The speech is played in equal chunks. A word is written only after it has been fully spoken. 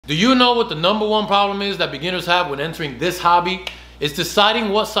Do you know what the #1 problem is that beginners have when entering this hobby? It's deciding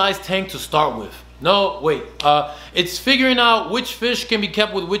what size tank to start with. No, wait. It's figuring out which fish can be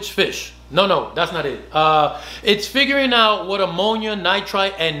kept with which fish. No, that's not it. It's figuring out what ammonia,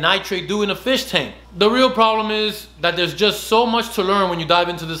 nitrite, and nitrate do in a fish tank. The real problem is that there's just so much to learn when you dive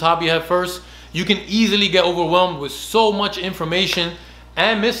into this hobby head first. You can easily get overwhelmed with so much information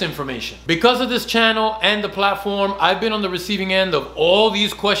and misinformation. Because of this channel and the platform, I've been on the receiving end of all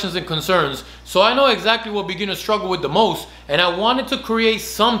these questions and concerns, so I know exactly what beginners struggle with the most, and I wanted to create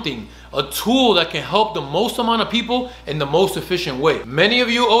something, a tool that can help the most amount of people in the most efficient way. Many of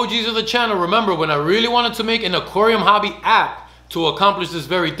you OGs of the channel remember when I really wanted to make an aquarium hobby app to accomplish this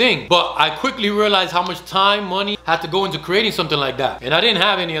very thing, but I quickly realized how much time, money had to go into creating something like that, and I didn't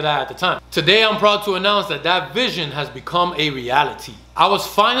have any of that at the time. Today I'm proud to announce that that vision has become a reality. I was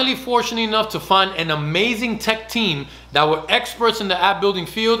finally fortunate enough to find an amazing tech team that were experts in the app building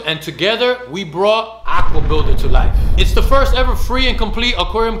field, and together we brought Aquabuildr to life. It's the first ever free and complete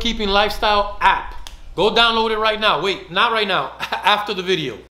aquarium keeping lifestyle app. Go download it right now. Wait, not right now, after the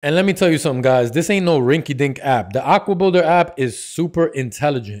video. And let me tell you something, guys, this ain't no rinky-dink app. The Aquabuildr app is super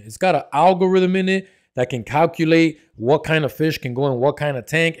intelligent. It's got an algorithm in it that can calculate what kind of fish can go in what kind of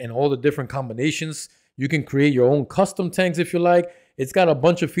tank and all the different combinations. You can create your own custom tanks if you like. It's got a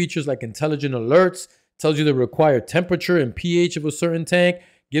bunch of features like intelligent alerts, tells you the required temperature and pH of a certain tank,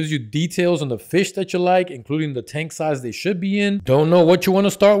 gives you details on the fish that you like, including the tank size they should be in. Don't know what you want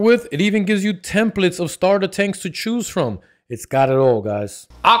to start with? It even gives you templates of starter tanks to choose from. It's got it all, guys.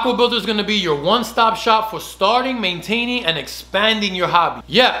 Aquabuildr is going to be your one-stop shop for starting, maintaining, and expanding your hobby.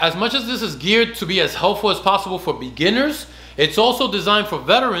 Yeah, as much as this is geared to be as helpful as possible for beginners, it's also designed for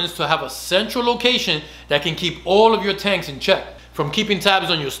veterans to have a central location that can keep all of your tanks in check. From keeping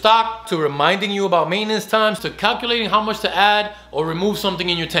tabs on your stock, to reminding you about maintenance times, to calculating how much to add or remove something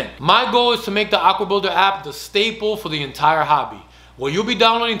in your tank. My goal is to make the Aquabuildr app the staple for the entire hobby. What you'll be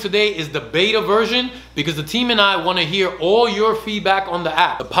downloading today is the beta version because the team and I want to hear all your feedback on the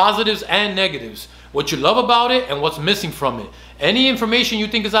app, the positives and negatives, what you love about it and what's missing from it. Any information you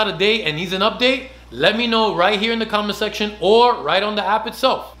think is out of date and needs an update, let me know right here in the comment section or right on the app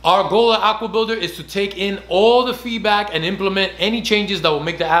itself. Our goal at Aquabuildr is to take in all the feedback and implement any changes that will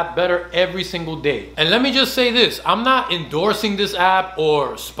make the app better every single day. And let me just say this, I'm not endorsing this app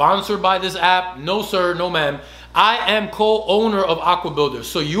or sponsored by this app. No sir, no ma'am. I am co-owner of Aquabuildr,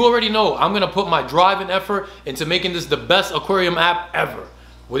 so you already know I'm gonna put my drive and effort into making this the best aquarium app ever.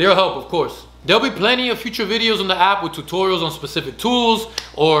 With your help, of course. There'll be plenty of future videos on the app with tutorials on specific tools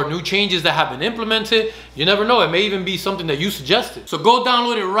or new changes that have been implemented. You never know, it may even be something that you suggested. So go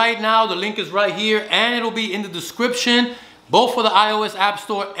download it right now. The link is right here and it'll be in the description, both for the iOS App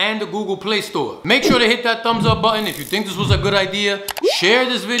Store and the Google Play Store. Make sure to hit that thumbs up button if you think this was a good idea. Share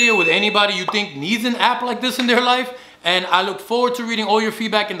this video with anybody you think needs an app like this in their life. And I look forward to reading all your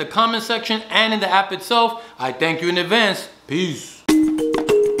feedback in the comment section and in the app itself. I thank you in advance. Peace.